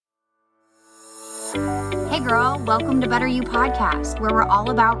Hey girl, welcome to Better You Podcast, where we're all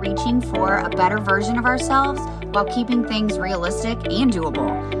about reaching for a better version of ourselves while keeping things realistic and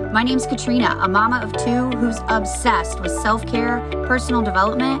doable. My name's Katrina, a mama of two who's obsessed with self-care, personal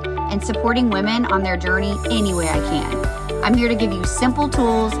development, and supporting women on their journey any way I can. I'm here to give you simple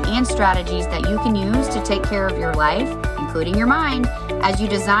tools and strategies that you can use to take care of your life, including your mind, as you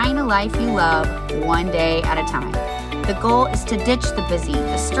design a life you love one day at a time. The goal is to ditch the busy,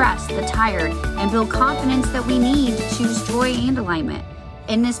 the stressed, the tired, and build confidence that we need to choose joy and alignment.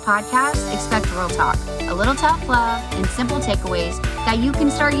 In this podcast, expect real talk, a little tough love, and simple takeaways that you can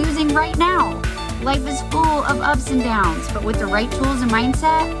start using right now. Life is full of ups and downs, but with the right tools and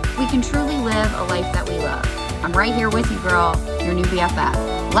mindset, we can truly live a life that we love. I'm right here with you, girl, your new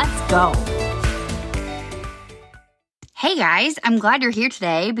BFF. Let's go. Hey guys, I'm glad you're here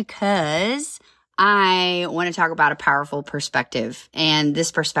today because I want to talk about a powerful perspective, and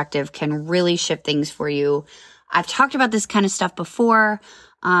this perspective can really shift things for you. I've talked about this kind of stuff before,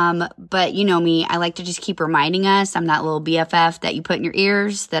 but you know me, I like to just keep reminding us. I'm that little BFF that you put in your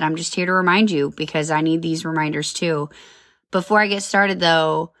ears, that I'm just here to remind you because I need these reminders too. Before I get started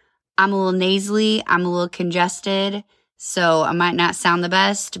though, I'm a little nasally, I'm a little congested, so I might not sound the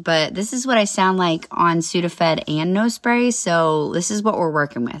best, but this is what I sound like on Sudafed and nose spray, so this is what we're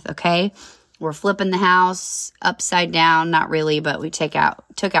working with, okay? We're flipping the house upside down, not really, but we took out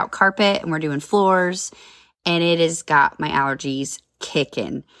carpet and we're doing floors, and it has got my allergies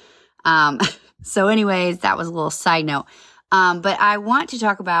kicking. So anyways, that was a little side note. But I want to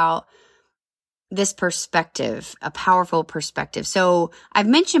talk about this perspective, a powerful perspective. So I've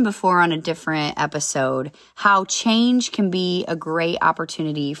mentioned before on a different episode how change can be a great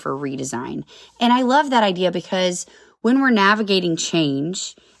opportunity for redesign. And I love that idea because when we're navigating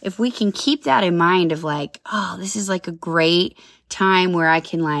change, if we can keep that in mind of like, oh, this is like a great time where I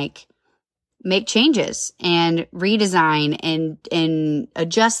can like make changes and redesign and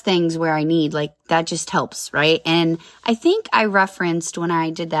adjust things where I need, like that just helps, right? And I think I referenced when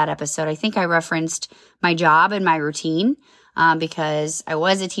I did that episode, I think I referenced my job and my routine because I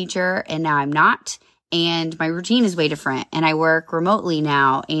was a teacher and now I'm not. And my routine is way different and I work remotely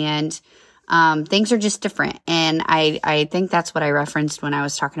now and things are just different. And I think that's what I referenced when I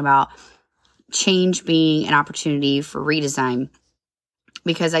was talking about change being an opportunity for redesign,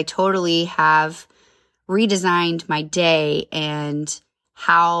 because I totally have redesigned my day and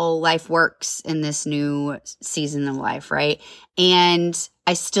how life works in this new season of life, right? And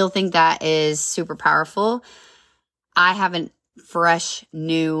I still think that is super powerful. I have a fresh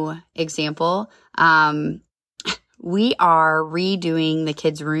new example. We are redoing the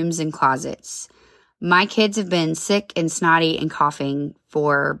kids' rooms and closets. My kids have been sick and snotty and coughing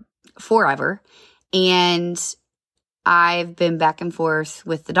for forever. And I've been back and forth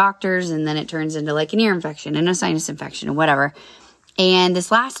with the doctors, and then it turns into like an ear infection and a sinus infection and whatever. And this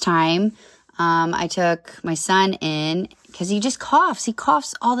last time, I took my son in because he just coughs. He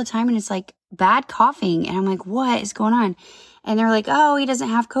coughs all the time and it's like bad coughing. And I'm like, what is going on? And they're like, oh, he doesn't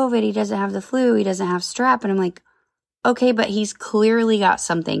have COVID. He doesn't have the flu. He doesn't have strep. And I'm like, okay, but he's clearly got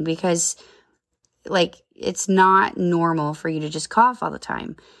something because, like, it's not normal for you to just cough all the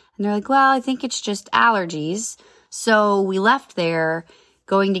time. And they're like, well, I think it's just allergies. So we left there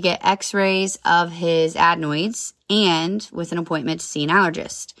going to get x-rays of his adenoids and with an appointment to see an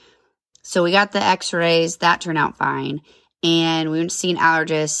allergist. So we got the x-rays. That turned out fine. And we went to see an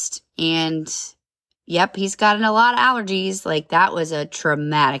allergist. And, yep, he's gotten a lot of allergies. Like, that was a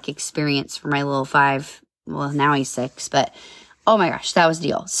traumatic experience for my little 5. Well, now he's 6, but oh my gosh, that was the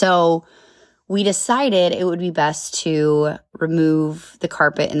deal. So we decided it would be best to remove the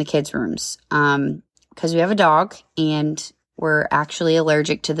carpet in the kids' rooms because we have a dog and we're actually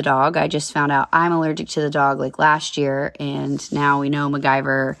allergic to the dog. I just found out I'm allergic to the dog like last year, and now we know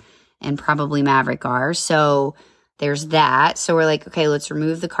MacGyver and probably Maverick are. So there's that. So we're like, okay, let's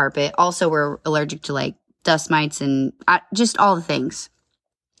remove the carpet. Also, we're allergic to like dust mites and just all the things.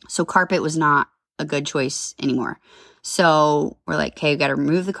 So carpet was not a good choice anymore. So we're like, okay, we got to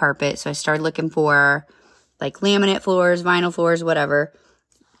remove the carpet. So I started looking for like laminate floors, vinyl floors, whatever.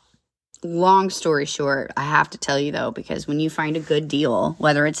 Long story short, I have to tell you though, because when you find a good deal,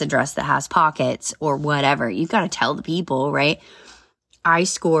 whether it's a dress that has pockets or whatever, you've got to tell the people, right? I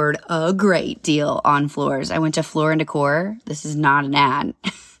scored a great deal on floors. I went to Floor & Decor. This is not an ad.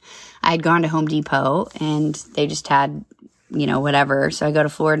 I had gone to Home Depot and they just had, you know, whatever. So I go to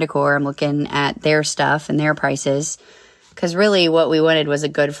Floor & Decor. I'm looking at their stuff and their prices. Because really what we wanted was a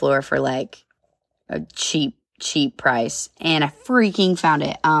good floor for like a cheap price. And I freaking found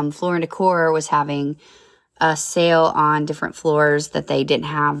it. Floor & Decor was having a sale on different floors that they didn't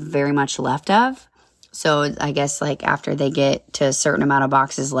have very much left of. So I guess like after they get to a certain amount of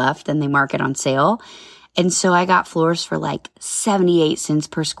boxes left, then they mark it on sale. And so I got floors for like 78 cents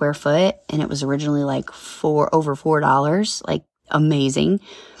per square foot. And it was originally like over $4, like amazing.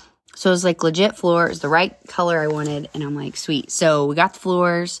 So it was like legit floors, the right color I wanted. And I'm like, sweet. So we got the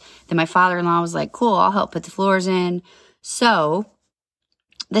floors. Then my father-in-law was like, cool, I'll help put the floors in. So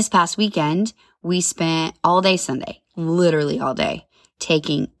this past weekend, we spent all day Sunday, literally all day,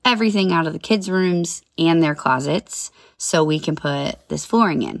 taking everything out of the kids' rooms and their closets so we can put this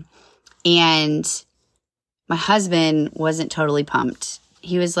flooring in. And my husband wasn't totally pumped.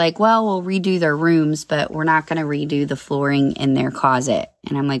 He was like, well, we'll redo their rooms, but we're not going to redo the flooring in their closet.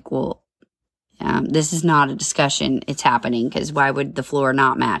 And I'm like, well, this is not a discussion. It's happening because why would the floor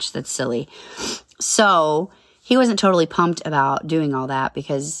not match? That's silly. So he wasn't totally pumped about doing all that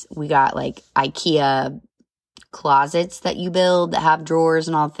because we got like IKEA closets that you build that have drawers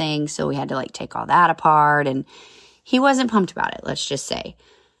and all things. So we had to like take all that apart, and he wasn't pumped about it, let's just say.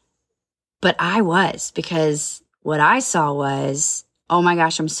 But I was, because what I saw was, oh my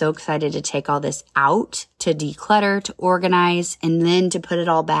gosh, I'm so excited to take all this out, to declutter, to organize, and then to put it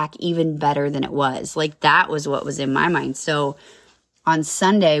all back even better than it was. Like that was what was in my mind. So on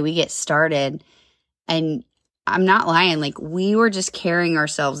Sunday we get started, and I'm not lying, like we were just carrying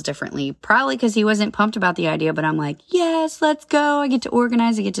ourselves differently, probably because he wasn't pumped about the idea, but I'm like, yes, let's go. I get to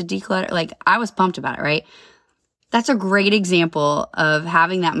organize, I get to declutter. Like I was pumped about it, right? That's a great example of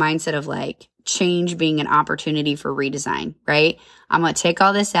having that mindset of like change being an opportunity for redesign, right? I'm going to take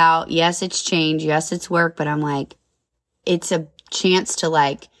all this out. Yes, it's change. Yes, it's work, but I'm like, it's a chance to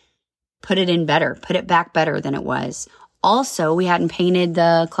like put it in better, put it back better than it was. Also, we hadn't painted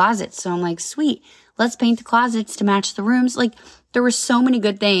the closets. So I'm like, sweet, let's paint the closets to match the rooms. Like there were so many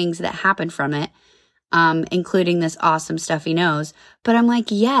good things that happened from it, including this awesome stuffy nose. But I'm like,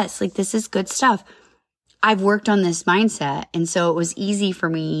 yes, like this is good stuff. I've worked on this mindset. And so it was easy for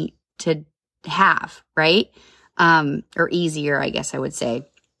me to have, right? Or easier, I guess I would say.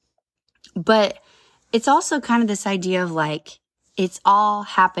 But it's also kind of this idea of like, it's all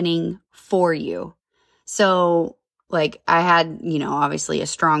happening for you. So like I had, obviously a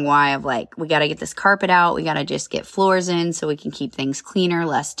strong why of like, we got to get this carpet out. We got to just get floors in so we can keep things cleaner,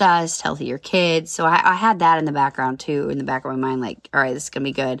 less dust, healthier kids. So I had that in the background too, in the back of my mind, like, all right, this is going to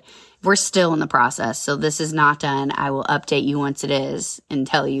be good. We're still in the process. So this is not done. I will update you once it is and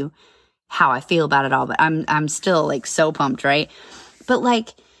tell you how I feel about it all. But I'm still like so pumped, right? But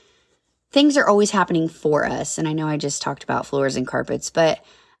like things are always happening for us. And I know I just talked about floors and carpets, but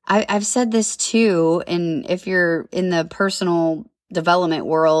I've said this too. And if you're in the personal development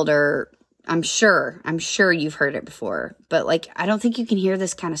world, or I'm sure you've heard it before, but like, I don't think you can hear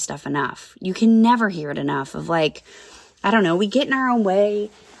this kind of stuff enough. You can never hear it enough of like, I don't know, we get in our own way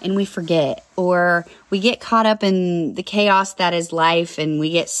and we forget, or we get caught up in the chaos that is life and we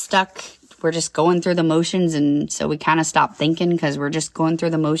get stuck. We're just going through the motions. And so we kind of stop thinking because we're just going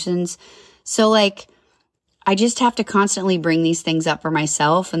through the motions. So like, I just have to constantly bring these things up for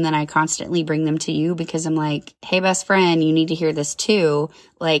myself. And then I constantly bring them to you because I'm like, hey, best friend, you need to hear this too.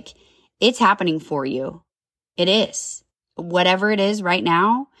 Like it's happening for you. It is. Whatever it is right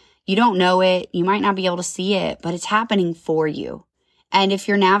now, you don't know it. You might not be able to see it, but it's happening for you. And if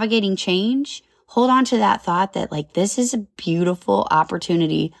you're navigating change, hold on to that thought that like, this is a beautiful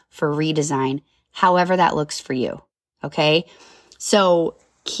opportunity for redesign, however that looks for you. Okay. So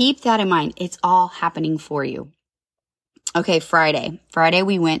keep that in mind. It's all happening for you. Okay. Friday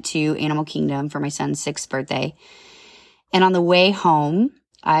we went to Animal Kingdom for my son's 6th birthday. And on the way home,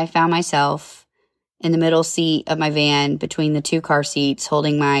 I found myself in the middle seat of my van between the 2 car seats,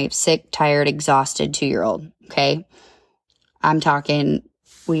 holding my sick, tired, exhausted 2-year-old. Okay. I'm talking,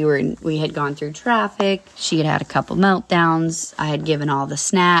 we had gone through traffic. She had had a couple meltdowns. I had given all the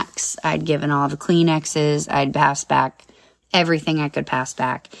snacks. I'd given all the Kleenexes. I'd passed back everything I could pass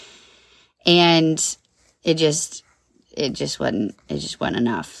back. And it just wasn't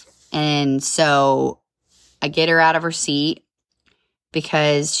enough. And so I get her out of her seat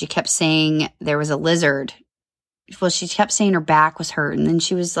because she kept saying there was a lizard. Well, she kept saying her back was hurt. And then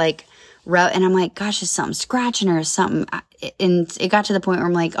she was like, and I'm like, gosh, is something scratching her or something? And it got to the point where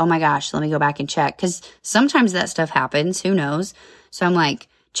I'm like, oh my gosh, let me go back and check. Because sometimes that stuff happens. Who knows? So I'm like,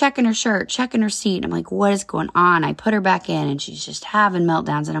 checking her shirt, checking her seat. I'm like, what is going on? I put her back in and she's just having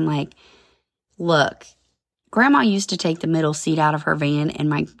meltdowns. And I'm like, look, Grandma used to take the middle seat out of her van and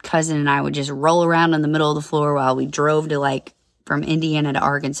my cousin and I would just roll around in the middle of the floor while we drove to like from Indiana to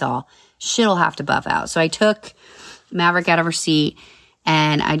Arkansas. Shit'll have to buff out. So I took Maverick out of her seat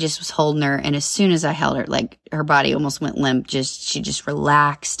And I just was holding her. And as soon as I held her, like her body almost went limp. She just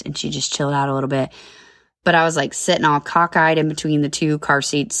relaxed and she just chilled out a little bit. But I was like sitting all cockeyed in between the two car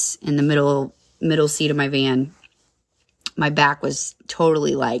seats in the middle seat of my van. My back was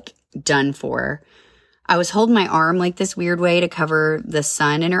totally like done for. I was holding my arm like this weird way to cover the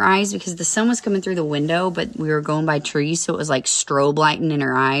sun in her eyes because the sun was coming through the window, but we were going by trees. So it was like strobe lighting in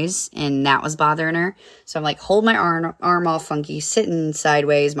her eyes and that was bothering her. So I'm like, hold my arm all funky, sitting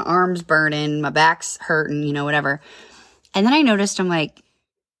sideways. My arm's burning. My back's hurting, you know, whatever. And then I noticed, I'm like,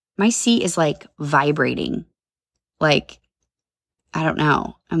 my seat is like vibrating. Like, I don't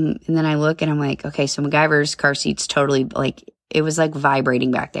know. And then I look and I'm like, okay, so MacGyver's car seat's totally like, it was like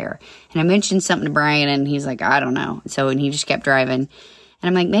vibrating back there. And I mentioned something to Brian and he's like, I don't know. And he just kept driving. And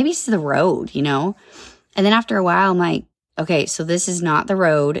I'm like, maybe it's the road, you know? And then after a while, I'm like, okay, so this is not the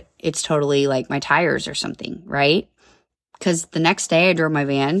road. It's totally like my tires or something, right? Because the next day I drove my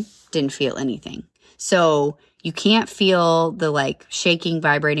van, didn't feel anything. So you can't feel the like shaking,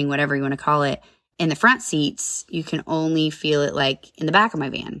 vibrating, whatever you want to call it in the front seats. You can only feel it like in the back of my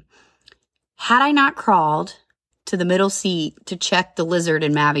van. Had I not crawled to the middle seat to check the lizard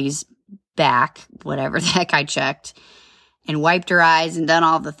in Mavi's back, whatever the heck I checked, and wiped her eyes and done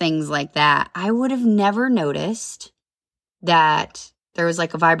all the things like that, I would have never noticed that there was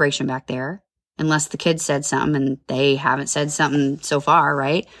like a vibration back there unless the kids said something, and they haven't said something so far,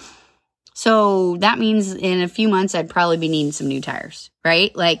 right? So that means in a few months, I'd probably be needing some new tires,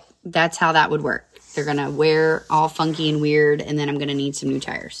 right? Like that's how that would work. They're going to wear all funky and weird, and then I'm going to need some new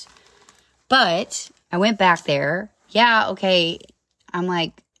tires. But I went back there. Yeah, okay. I'm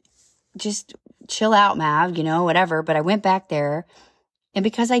like, just chill out, Mav, you know, whatever. But I went back there. And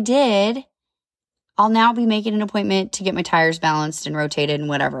because I did, I'll now be making an appointment to get my tires balanced and rotated and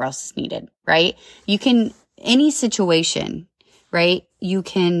whatever else is needed, right? You can, any situation, right? You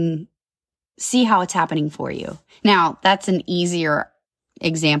can see how it's happening for you. Now, that's an easier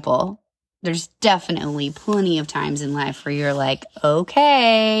example. There's definitely plenty of times in life where you're like,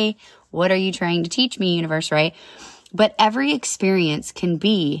 okay, what are you trying to teach me, universe, right? But every experience can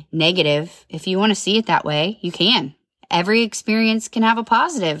be negative. If you want to see it that way, you can. Every experience can have a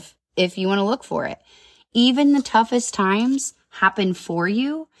positive if you want to look for it. Even the toughest times happen for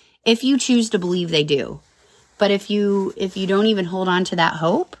you if you choose to believe they do. But if you don't even hold on to that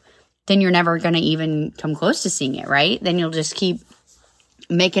hope, then you're never going to even come close to seeing it, right? Then you'll just keep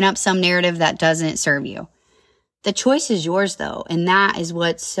making up some narrative that doesn't serve you. The choice is yours, though, and that is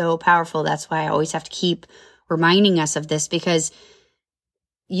what's so powerful. That's why I always have to keep reminding us of this, because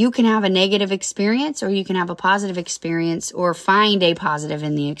you can have a negative experience or you can have a positive experience, or find a positive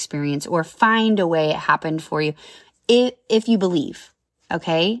in the experience, or find a way it happened for you if you believe,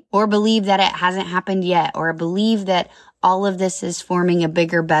 okay? Or believe that it hasn't happened yet, or believe that all of this is forming a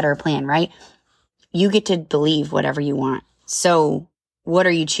bigger, better plan, right? You get to believe whatever you want. So what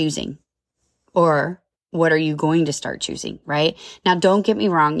are you choosing? Or what are you going to start choosing, right? Now, don't get me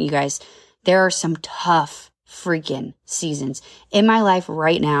wrong, you guys. There are some tough freaking seasons. In my life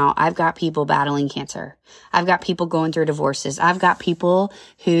right now, I've got people battling cancer. I've got people going through divorces. I've got people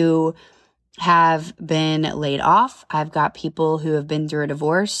who have been laid off. I've got people who have been through a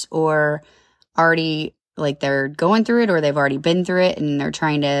divorce, or already, like, they're going through it, or they've already been through it and they're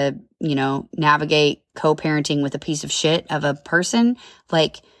trying to, you know, navigate co-parenting with a piece of shit of a person.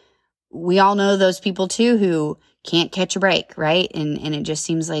 Like, we all know those people too who can't catch a break, right? And it just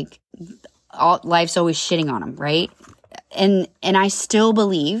seems like life's always shitting on them, right? And I still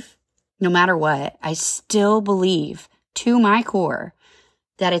believe, no matter what, I still believe to my core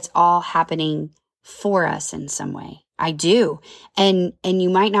that it's all happening for us in some way. I do. And you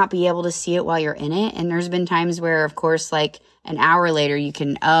might not be able to see it while you're in it. And there's been times where, of course, like an hour later you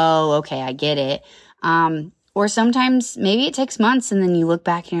can, oh, okay, I get it. Or sometimes maybe it takes months and then you look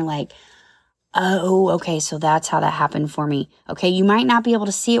back and you're like, oh, okay, so that's how that happened for me. Okay, you might not be able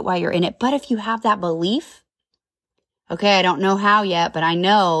to see it while you're in it, but if you have that belief, okay, I don't know how yet, but I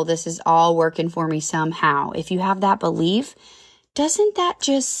know this is all working for me somehow. If you have that belief, doesn't that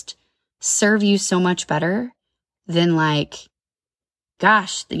just serve you so much better than like,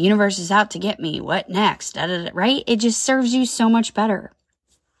 gosh, the universe is out to get me. What next? Right? It just serves you so much better.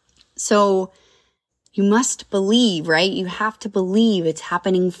 So you must believe, right? You have to believe it's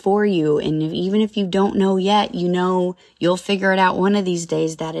happening for you. And even if you don't know yet, you know you'll figure it out one of these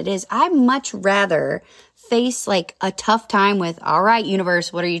days that it is. I'd much rather face like a tough time with, all right,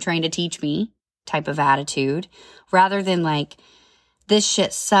 universe, what are you trying to teach me? Type of attitude, rather than like, this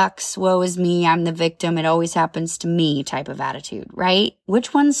shit sucks, woe is me, I'm the victim, it always happens to me type of attitude, right?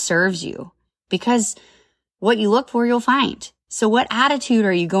 Which one serves you? Because what you look for, you'll find. So what attitude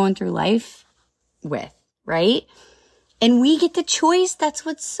are you going through life with, right? And we get the choice. That's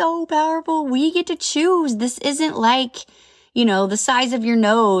what's so powerful. We get to choose. This isn't like, the size of your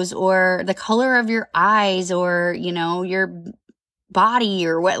nose or the color of your eyes or, your body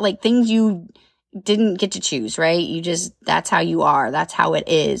or what, like things you didn't get to choose, right? That's how you are. That's how it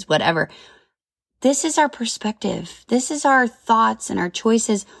is, whatever. This is our perspective. This is our thoughts and our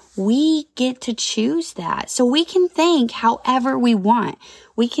choices. We get to choose that. So we can think however we want.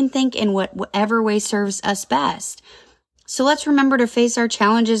 We can think in whatever way serves us best. So let's remember to face our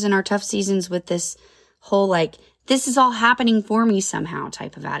challenges and our tough seasons with this whole this is all happening for me somehow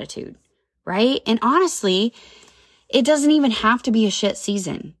type of attitude, right? And honestly, it doesn't even have to be a shit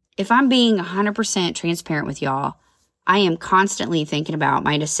season. If I'm being 100% transparent with y'all, I am constantly thinking about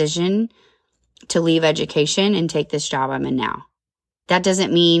my decision to leave education and take this job I'm in now. That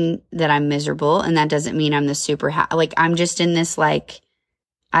doesn't mean that I'm miserable, and that doesn't mean I'm the super I'm just in this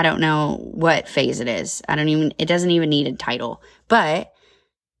I don't know what phase it is. It doesn't even need a title. But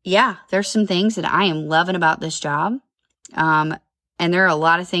yeah, there's some things that I am loving about this job. And there are a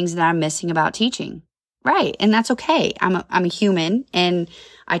lot of things that I'm missing about teaching. Right. And that's okay. I'm a human, and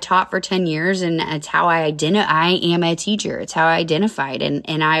I taught for 10 years, and it's how I am a teacher. It's how I identified.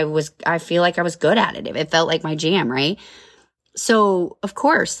 And I feel like I was good at it. It felt like my jam. Right. So of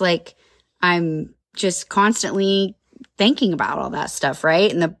course, I'm just constantly thinking about all that stuff.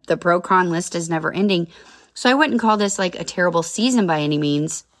 Right. And the pro con list is never ending. So I wouldn't call this a terrible season by any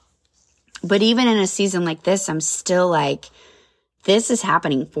means. But even in a season like this, I'm still this is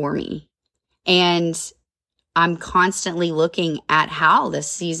happening for me. And I'm constantly looking at how this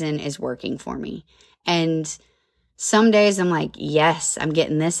season is working for me. And some days I'm yes, I'm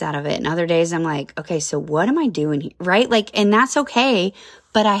getting this out of it. And other days I'm okay, so what am I doing here? Right? And that's okay.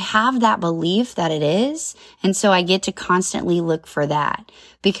 But I have that belief that it is. And so I get to constantly look for that.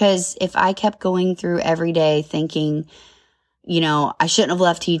 Because if I kept going through every day thinking, I shouldn't have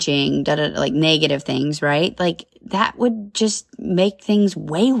left teaching, negative things, right? That would just make things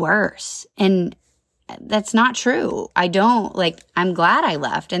way worse. And that's not true. I'm glad I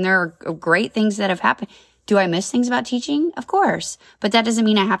left, and there are great things that have happened. Do I miss things about teaching? Of course. But that doesn't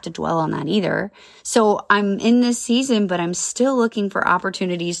mean I have to dwell on that either. So I'm in this season, but I'm still looking for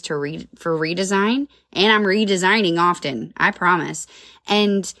opportunities for redesign, and I'm redesigning often. I promise.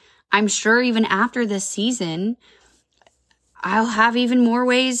 And I'm sure even after this season, I'll have even more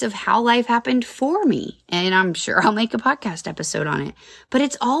ways of how life happened for me. And I'm sure I'll make a podcast episode on it. But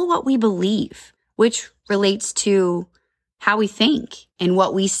it's all what we believe, which relates to how we think and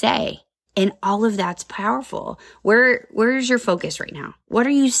what we say. And all of that's powerful. Where's your focus right now? What are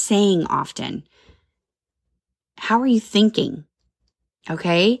you saying often? How are you thinking?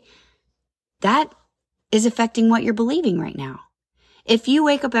 Okay? That is affecting what you're believing right now. If you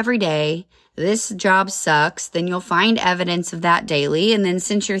wake up every day, this job sucks, then you'll find evidence of that daily. And then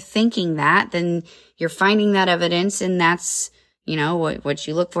since you're thinking that, then you're finding that evidence, and that's, what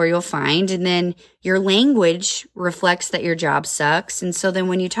you look for, you'll find. And then your language reflects that your job sucks. And so then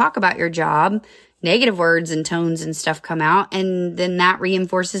when you talk about your job, negative words and tones and stuff come out, and then that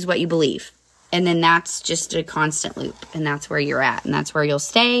reinforces what you believe. And then that's just a constant loop, and that's where you're at, and that's where you'll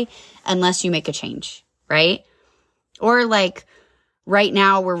stay unless you make a change, right? Or right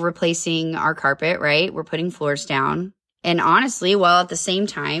now we're replacing our carpet, right? We're putting floors down. And honestly, while at the same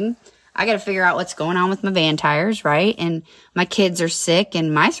time, I got to figure out what's going on with my van tires, right? And my kids are sick,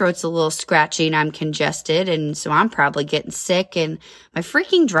 and my throat's a little scratchy, and I'm congested. And so I'm probably getting sick. And my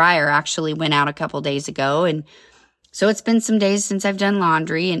freaking dryer actually went out a couple days ago. And so it's been some days since I've done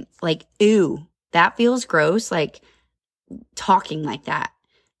laundry, and ew, that feels gross. Talking like that,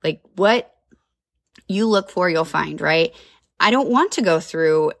 what you look for, you'll find, right? I don't want to go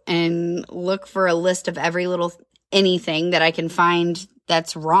through and look for a list of every little anything that I can find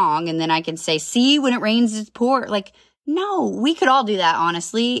that's wrong. And then I can say, see, when it rains, it's pour. No, we could all do that,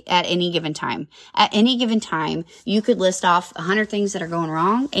 honestly, at any given time. At any given time, you could list off 100 things that are going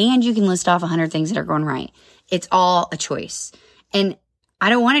wrong, and you can list off 100 things that are going right. It's all a choice. And I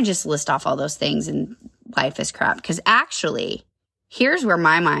don't want to just list off all those things and life is crap. Because actually, here's where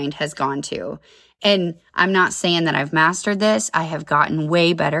my mind has gone to. And I'm not saying that I've mastered this. I have gotten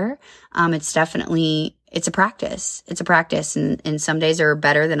way better. It's a practice. It's a practice. And some days are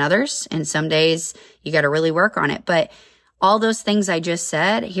better than others. And some days you got to really work on it. But all those things I just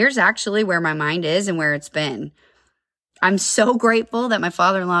said, here's actually where my mind is and where it's been. I'm so grateful that my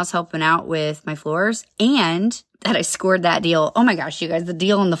father-in-law is helping out with my floors, and that I scored that deal. Oh my gosh, you guys, the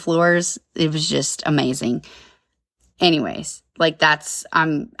deal on the floors, it was just amazing. Anyways,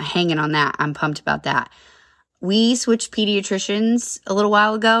 I'm hanging on that. I'm pumped about that. We switched pediatricians a little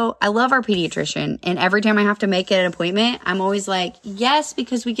while ago. I love our pediatrician. And every time I have to make an appointment, I'm always like, yes,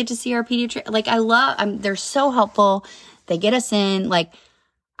 because we get to see our pediatrician. Like they're so helpful. They get us in. Like,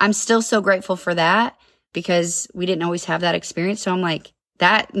 I'm still so grateful for that because we didn't always have that experience. So I'm like,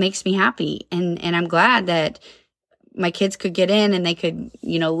 that makes me happy. And I'm glad that my kids could get in and they could,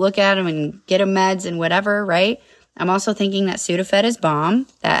 look at them and get them meds and whatever, right? I'm also thinking that Sudafed is bomb.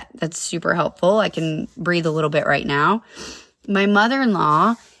 That's super helpful. I can breathe a little bit right now. My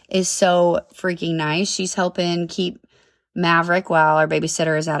mother-in-law is so freaking nice. She's helping keep Maverick while our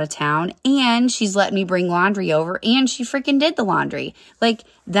babysitter is out of town. And she's letting me bring laundry over. And she freaking did the laundry. Like,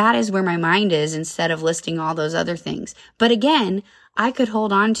 that is where my mind is instead of listing all those other things. But again, I could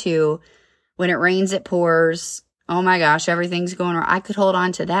hold on to when it rains, it pours. Oh my gosh, everything's going wrong. I could hold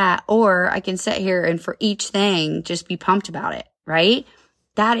on to that, or I can sit here and for each thing, just be pumped about it, right?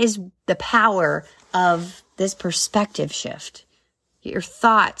 That is the power of this perspective shift. Your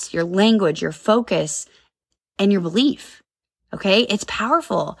thoughts, your language, your focus, and your belief, okay? It's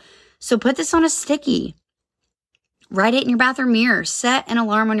powerful. So put this on a sticky. Write it in your bathroom mirror. Set an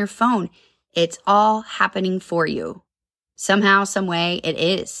alarm on your phone. It's all happening for you. Somehow, some way, it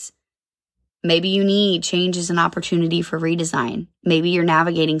is. Maybe you need change as an opportunity for redesign. Maybe you're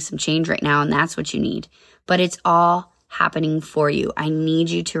navigating some change right now and that's what you need. But it's all happening for you. I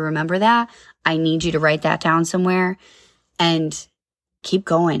need you to remember that. I need you to write that down somewhere and keep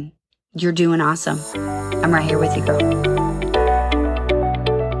going. You're doing awesome. I'm right here with you, girl.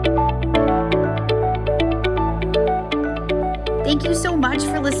 Thank you so much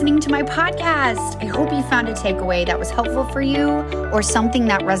for listening to my podcast. I hope you found a takeaway that was helpful for you or something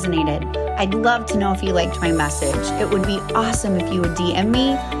that resonated. I'd love to know if you liked my message. It would be awesome if you would DM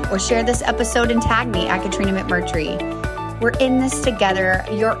me or share this episode and tag me at Katrina McMurtry. We're in this together.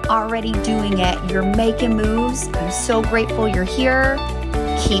 You're already doing it. You're making moves. I'm so grateful you're here.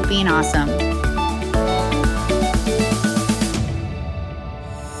 Keep being awesome.